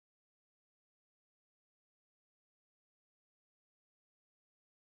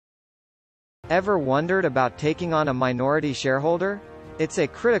Ever wondered about taking on a minority shareholder? It's a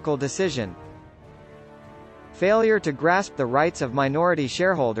critical decision. Failure to grasp the rights of minority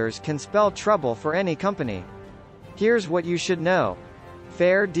shareholders can spell trouble for any company. Here's what you should know.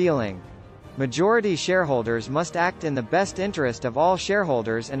 Fair dealing. Majority shareholders must act in the best interest of all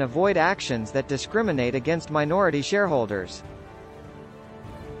shareholders and avoid actions that discriminate against minority shareholders.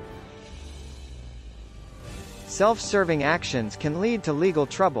 Self-serving actions can lead to legal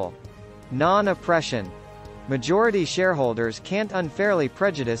trouble. Non-oppression. Majority shareholders can't unfairly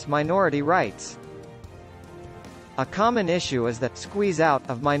prejudice minority rights. A common issue is the squeeze-out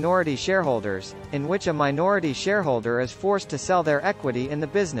of minority shareholders, in which a minority shareholder is forced to sell their equity in the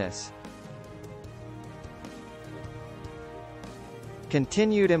business.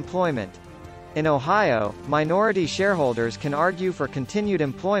 Continued employment. In Ohio, minority shareholders can argue for continued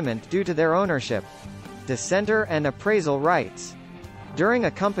employment due to their ownership, dissenter and appraisal rights. During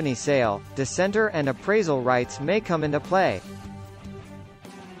a company sale, dissenter and appraisal rights may come into play.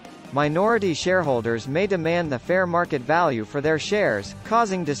 Minority shareholders may demand the fair market value for their shares,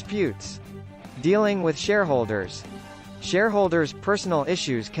 causing disputes. Dealing with shareholders. Shareholders' personal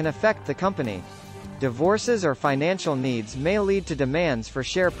issues can affect the company. Divorces or financial needs may lead to demands for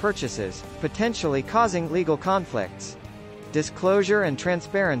share purchases, potentially causing legal conflicts. Disclosure and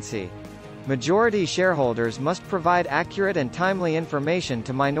transparency. Majority shareholders must provide accurate and timely information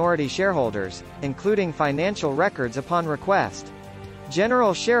to minority shareholders, including financial records upon request.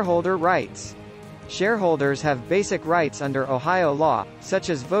 General shareholder rights. Shareholders have basic rights under Ohio law,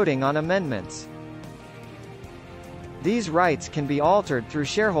 such as voting on amendments. These rights can be altered through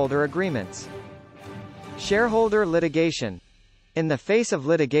shareholder agreements. Shareholder litigation. In the face of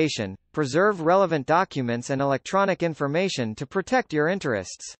litigation, preserve relevant documents and electronic information to protect your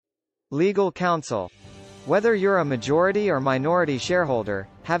interests. Legal counsel. Whether you're a majority or minority shareholder,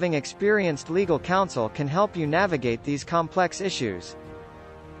 having experienced legal counsel can help you navigate these complex issues.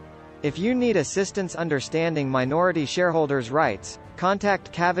 If you need assistance understanding minority shareholders' rights,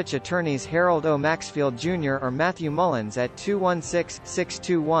 contact Kavich attorneys Harold O. Maxfield Jr. or Matthew Mullins at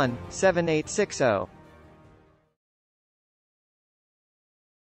 216-621-7860.